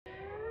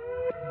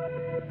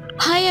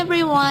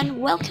everyone,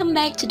 welcome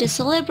back to the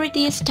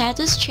Celebrity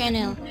Status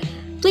channel.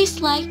 Please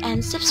like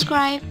and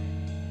subscribe.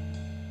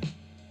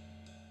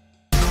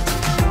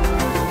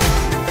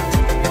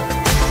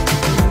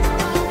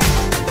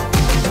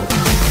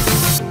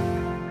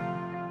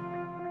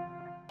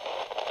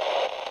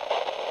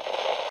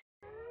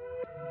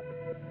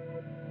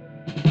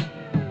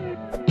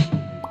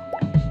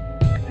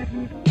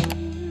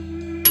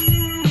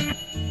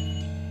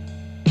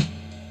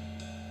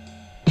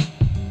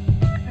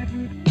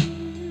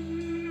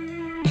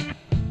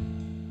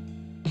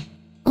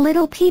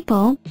 Little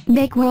people,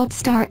 Big World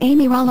star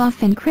Amy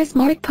Roloff and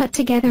Marek put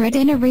together a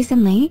dinner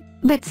recently,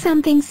 but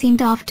something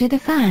seemed off to the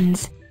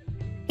fans.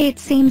 It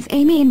seems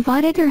Amy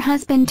invited her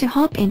husband to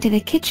hop into the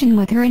kitchen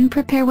with her and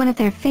prepare one of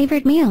their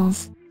favorite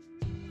meals.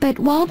 But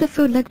while the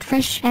food looked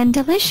fresh and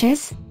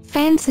delicious,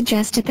 fans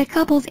suggested the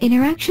couple's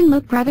interaction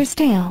looked rather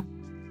stale.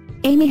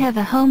 Amy have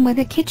a home with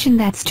a kitchen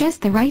that's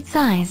just the right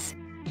size.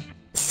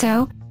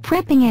 So,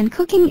 prepping and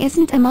cooking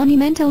isn't a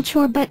monumental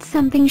chore but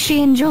something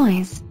she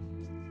enjoys.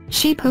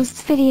 She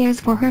posts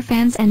videos for her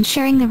fans and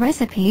sharing the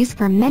recipes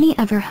for many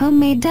of her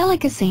homemade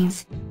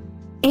delicacies.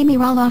 Amy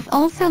Roloff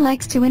also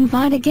likes to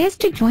invite a guest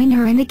to join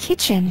her in the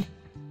kitchen.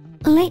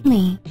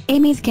 Lately,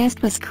 Amy's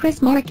guest was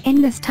Marek,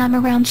 and this time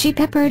around she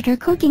peppered her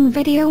cooking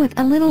video with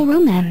a little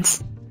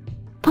romance.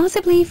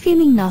 Possibly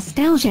feeling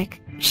nostalgic,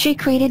 she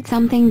created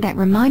something that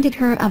reminded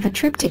her of a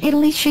trip to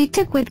Italy she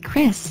took with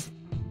Chris.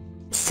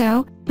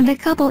 So, the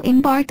couple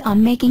embarked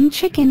on making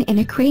chicken in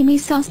a creamy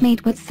sauce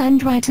made with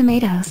sun-dried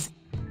tomatoes.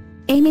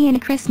 Amy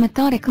and Chris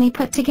methodically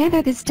put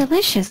together this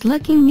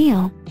delicious-looking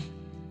meal.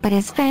 But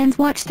as fans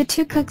watched the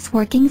two cooks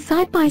working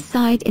side by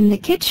side in the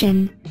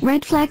kitchen,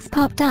 red flags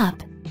popped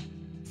up.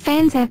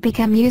 Fans have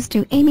become used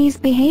to Amy's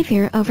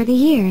behavior over the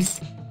years.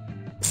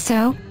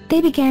 So, they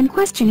began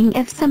questioning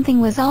if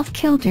something was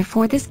off-kilter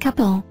for this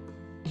couple.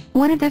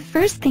 One of the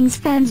first things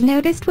fans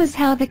noticed was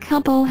how the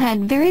couple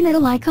had very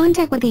little eye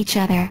contact with each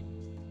other.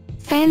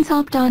 Fans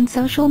hopped on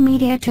social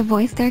media to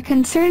voice their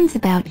concerns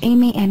about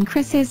Amy and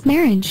Chris's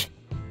marriage.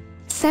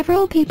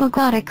 Several people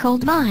got a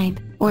cold vibe,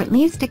 or at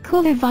least a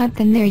cooler vibe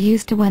than they're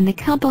used to when the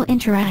couple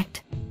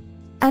interact.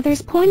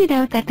 Others pointed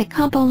out that the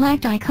couple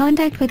lacked eye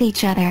contact with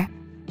each other.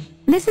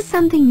 This is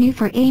something new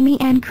for Amy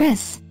and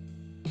Chris.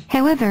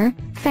 However,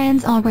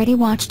 fans already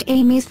watched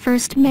Amy's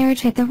first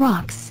marriage hit the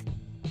rocks.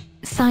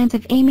 Signs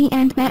of Amy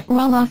and Matt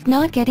Roloff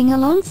not getting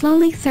along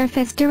slowly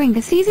surfaced during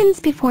the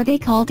seasons before they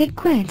called it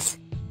quits.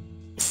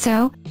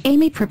 So,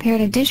 Amy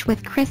prepared a dish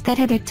with Chris that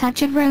had a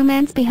touch of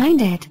romance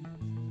behind it.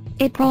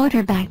 It brought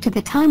her back to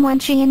the time when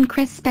she and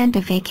Chris spent a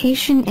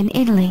vacation in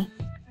Italy.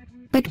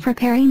 But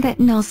preparing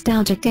that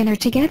nostalgic dinner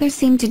together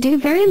seemed to do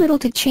very little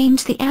to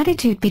change the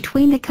attitude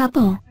between the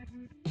couple.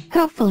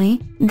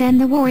 Hopefully, then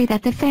the worry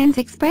that the fans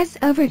express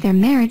over their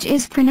marriage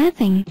is for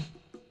nothing.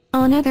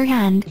 On the other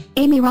hand,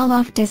 Amy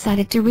Roloff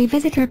decided to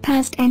revisit her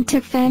past and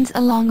took fans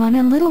along on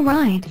a little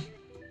ride.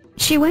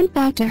 She went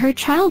back to her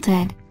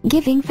childhood,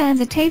 giving fans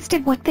a taste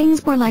of what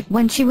things were like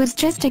when she was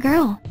just a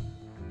girl.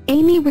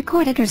 Amy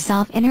recorded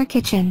herself in her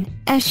kitchen,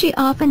 as she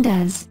often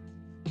does.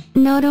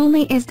 Not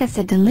only is this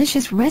a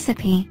delicious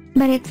recipe,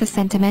 but it's a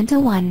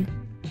sentimental one.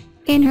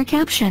 In her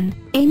caption,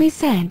 Amy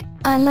said,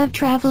 "I love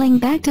traveling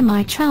back to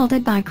my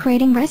childhood by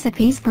creating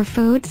recipes for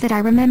foods that I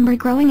remember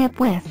growing up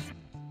with."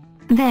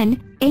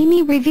 Then,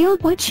 Amy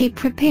revealed what she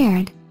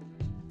prepared.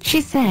 She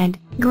said,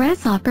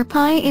 "Grasshopper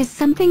pie is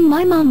something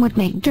my mom would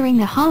make during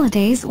the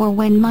holidays or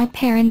when my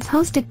parents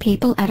hosted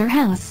people at her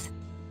house.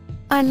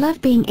 I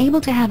love being able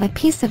to have a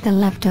piece of the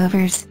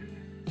leftovers."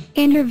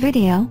 In her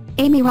video,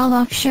 Amy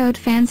Roloff showed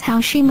fans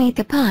how she made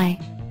the pie.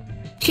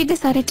 She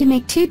decided to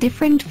make two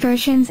different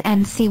versions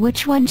and see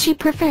which one she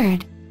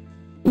preferred.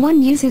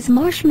 One uses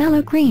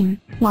marshmallow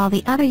cream, while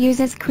the other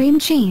uses cream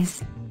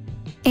cheese.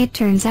 It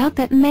turns out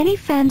that many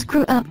fans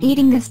grew up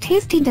eating this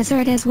tasty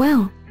dessert as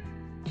well.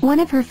 One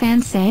of her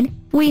fans said,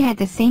 "We had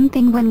the same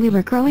thing when we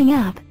were growing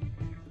up.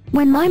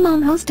 When my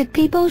mom hosted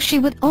people she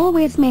would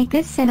always make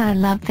this and I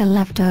loved the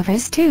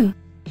leftovers too."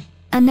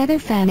 Another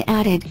fan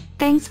added,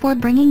 "Thanks for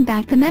bringing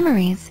back the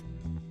memories."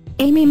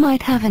 Amy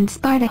might have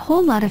inspired a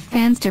whole lot of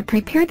fans to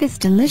prepare this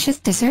delicious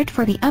dessert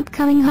for the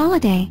upcoming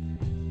holiday.